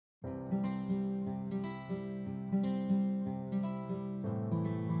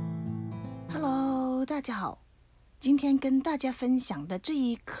Hello， 大家好。今天跟大家分享的这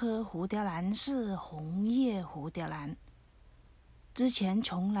一颗蝴蝶兰是红叶蝴蝶兰。之前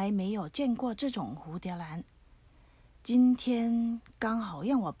从来没有见过这种蝴蝶兰，今天刚好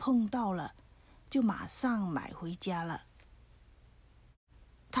让我碰到了，就马上买回家了。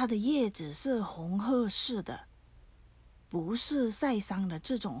它的叶子是红褐色的，不是晒伤的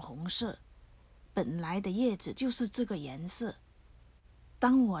这种红色，本来的叶子就是这个颜色。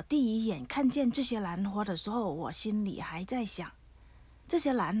当我第一眼看见这些兰花的时候，我心里还在想，这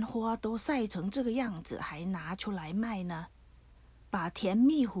些兰花都晒成这个样子，还拿出来卖呢？把甜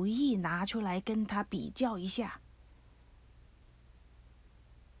蜜回忆拿出来跟它比较一下，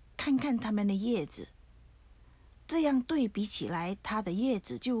看看它们的叶子，这样对比起来，它的叶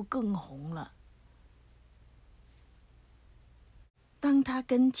子就更红了。当它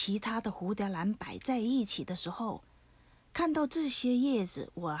跟其他的蝴蝶兰摆在一起的时候，看到这些叶子，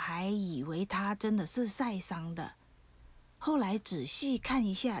我还以为它真的是晒伤的。后来仔细看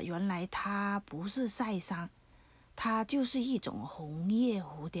一下，原来它不是晒伤，它就是一种红叶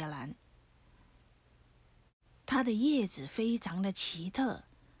蝴蝶兰。它的叶子非常的奇特，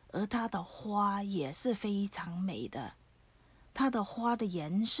而它的花也是非常美的。它的花的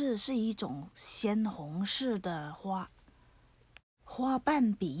颜色是一种鲜红色的花，花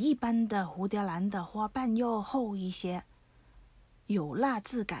瓣比一般的蝴蝶兰的花瓣要厚一些，有蜡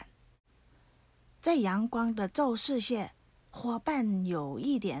质感。在阳光的照射下，花瓣有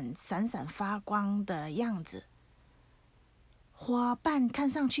一点闪闪发光的样子。花瓣看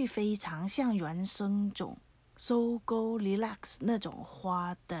上去非常像原生种 Sogo Relax 那种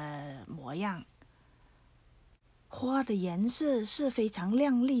花的模样。花的颜色是非常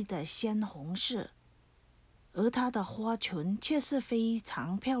亮丽的鲜红色，而它的花裙却是非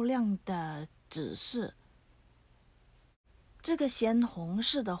常漂亮的紫色。这个鲜红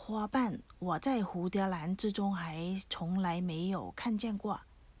色的花瓣，我在蝴蝶兰之中还从来没有看见过。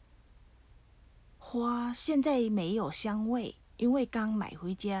花现在没有香味，因为刚买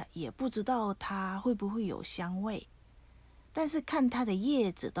回家，也不知道它会不会有香味。但是看它的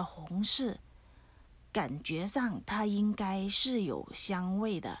叶子的红色，感觉上它应该是有香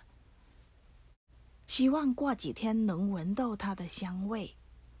味的。希望过几天能闻到它的香味，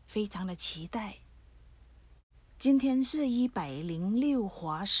非常的期待。今天是106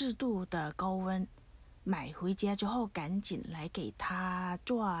华氏度的高温，买回家之后赶紧来给它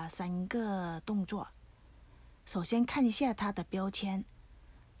做3个动作。首先看一下它的标签，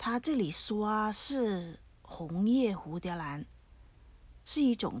它这里说是红叶蝴蝶兰，是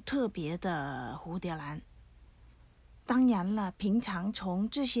一种特别的蝴蝶兰。当然了，平常从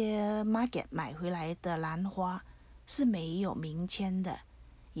这些 market 买回来的兰花是没有名签的，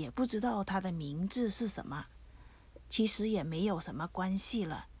也不知道它的名字是什么。其实也没有什么关系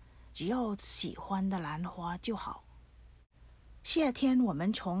了，只要喜欢的兰花就好。夏天我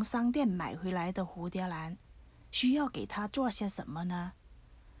们从商店买回来的蝴蝶兰，需要给它做些什么呢？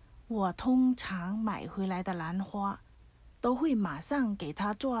我通常买回来的兰花，都会马上给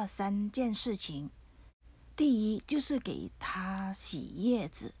它做3件事情。第一就是给它洗叶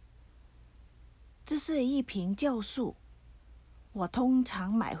子，这是一瓶酵素。我通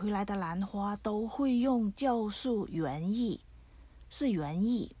常买回来的兰花都会用酵素原液，是原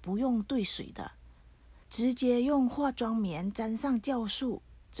液，不用兑水的，直接用化妆棉沾上酵素，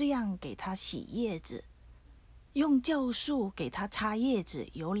这样给它洗叶子。用酵素给它擦叶子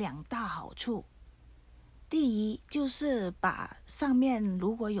有2大好处。第一就是把上面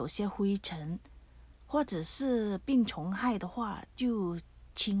如果有些灰尘或者是病虫害的话就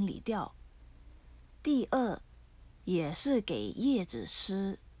清理掉。第二也是给叶子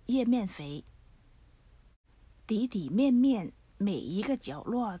施叶面肥，底底面面每一个角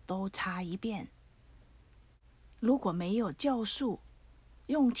落都擦一遍。如果没有酵素，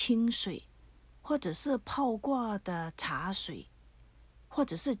用清水或者是泡过的茶水或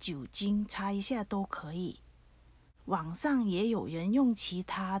者是酒精擦一下都可以。网上也有人用其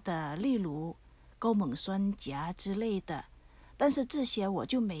他的，例如高锰酸钾之类的，但是这些我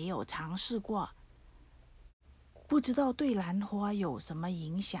就没有尝试过，不知道对兰花有什么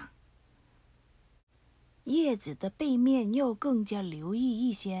影响。叶子的背面要更加留意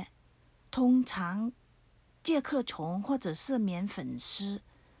一些，通常介壳虫或者是棉粉丝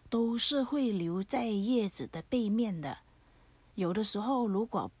都是会留在叶子的背面的，有的时候如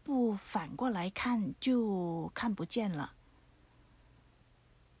果不反过来看就看不见了。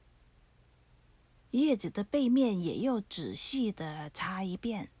叶子的背面也要仔细的擦一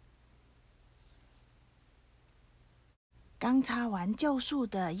遍。刚插完酵素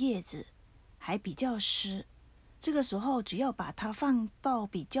的叶子还比较湿，这个时候只要把它放到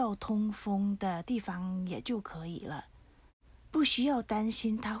比较通风的地方也就可以了，不需要担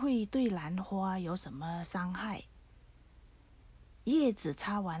心它会对兰花有什么伤害。叶子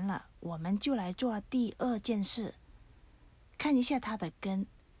插完了，我们就来做第二件事，看一下它的根。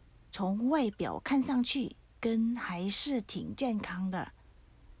从外表看上去，根还是挺健康的，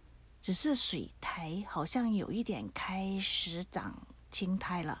只是水苔好像有一点开始长青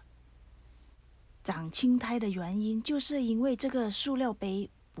苔了。长青苔的原因就是因为这个塑料杯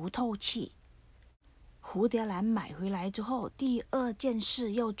不透气。蝴蝶兰买回来之后，第二件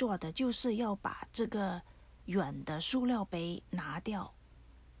事要做的就是要把这个软的塑料杯拿掉，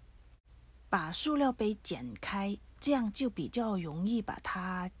把塑料杯剪开，这样就比较容易把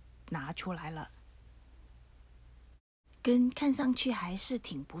它拿出来了。根看上去还是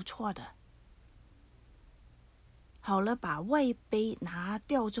挺不错的。好了，把外杯拿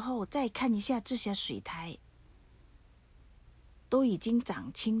掉之后，再看一下这些水苔，都已经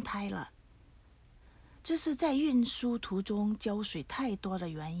长青苔了。这是在运输途中浇水太多的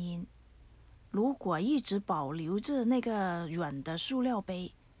原因。如果一直保留着那个软的塑料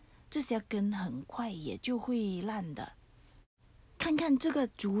杯，这些根很快也就会烂的。看看这个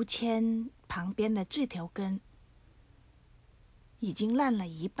竹签旁边的这条根，已经烂了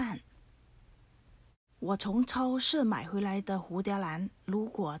一半。我从超市买回来的蝴蝶兰，如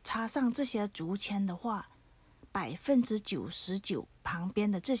果插上这些竹签的话，99%旁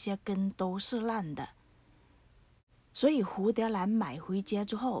边的这些根都是烂的。所以蝴蝶兰买回家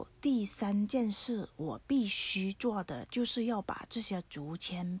之后，第三件事我必须做的就是要把这些竹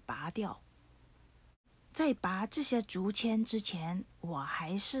签拔掉。在拔这些竹签之前，我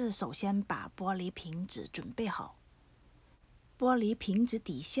还是首先把玻璃瓶子准备好。玻璃瓶子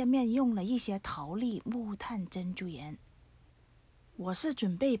底下面用了一些桃粒木炭珍珠岩。我是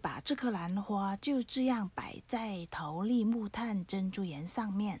准备把这颗兰花就这样摆在桃粒木炭珍珠岩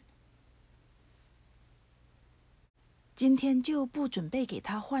上面。今天就不准备给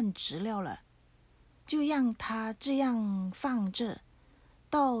它换植料了，就让它这样放着，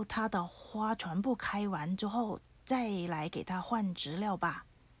到它的花全部开完之后，再来给它换植料吧。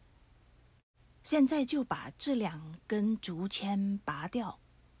现在就把这2根竹签拔掉。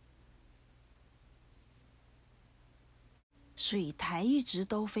水苔一直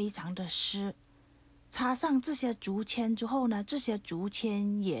都非常的湿，插上这些竹签之后呢，这些竹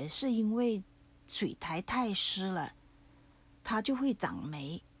签也是因为水苔太湿了，它就会长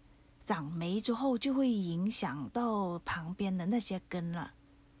霉，长霉之后就会影响到旁边的那些根了。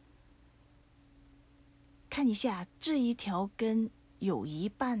看一下这一条根有一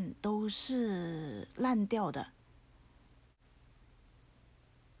半都是烂掉的，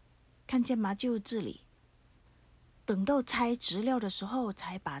看见吗？就这里。等到拆植料的时候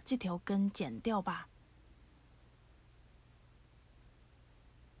才把这条根剪掉吧。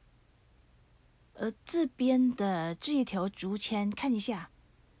而这边的这一条竹签，看一下，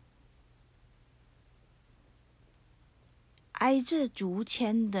挨着竹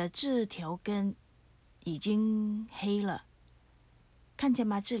签的这条根已经黑了，看见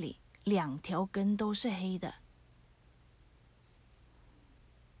吗？这里2条根都是黑的，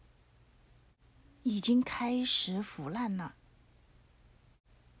已经开始腐烂了。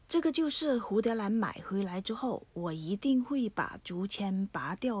这个就是蝴蝶兰买回来之后，我一定会把竹签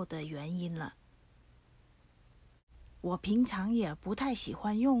拔掉的原因了。我平常也不太喜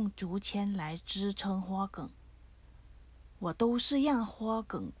欢用竹签来支撑花梗，我都是让花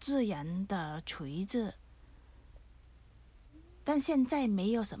梗自然的垂着。但现在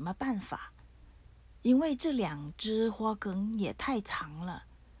没有什么办法，因为这2只花梗也太长了，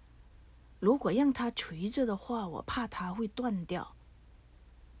如果让它垂着的话，我怕它会断掉。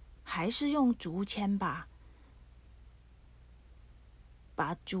还是用竹签吧，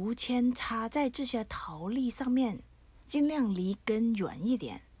把竹签插在这些桃粒上面，尽量离根远一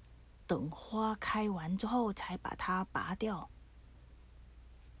点，等花开完之后才把它拔掉。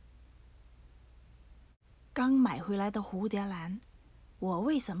刚买回来的蝴蝶兰，我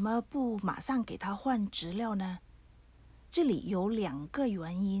为什么不马上给它换植料呢？这里有2个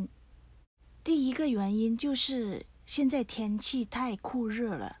原因。第一个原因就是现在天气太酷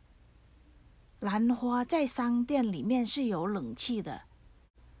热了，兰花在商店里面是有冷气的，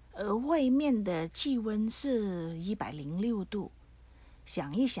而外面的气温是106度。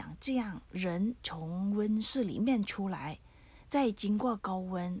想一想，这样人从温室里面出来，再经过高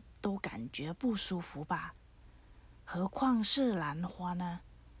温，都感觉不舒服吧？何况是兰花呢？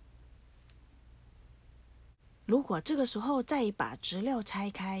如果这个时候再把植料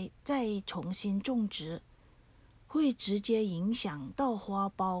拆开，再重新种植，会直接影响到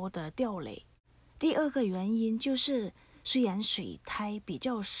花苞的掉蕾。第二个原因就是，虽然水苔比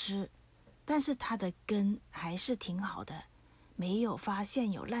较湿，但是它的根还是挺好的，没有发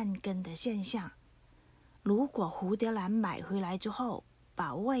现有烂根的现象。如果蝴蝶兰买回来之后，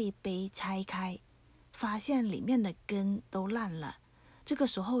把外杯拆开，发现里面的根都烂了，这个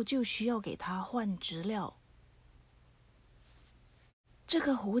时候就需要给它换植料。这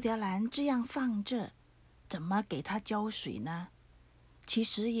个蝴蝶兰这样放着，怎么给它浇水呢？其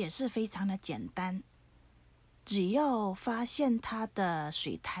实也是非常的简单，只要发现它的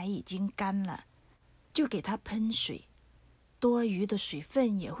水苔已经干了，就给它喷水，多余的水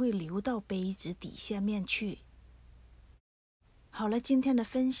分也会流到杯子底下面去。好了，今天的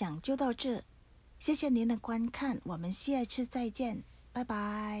分享就到这，谢谢您的观看，我们下次再见，拜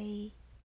拜。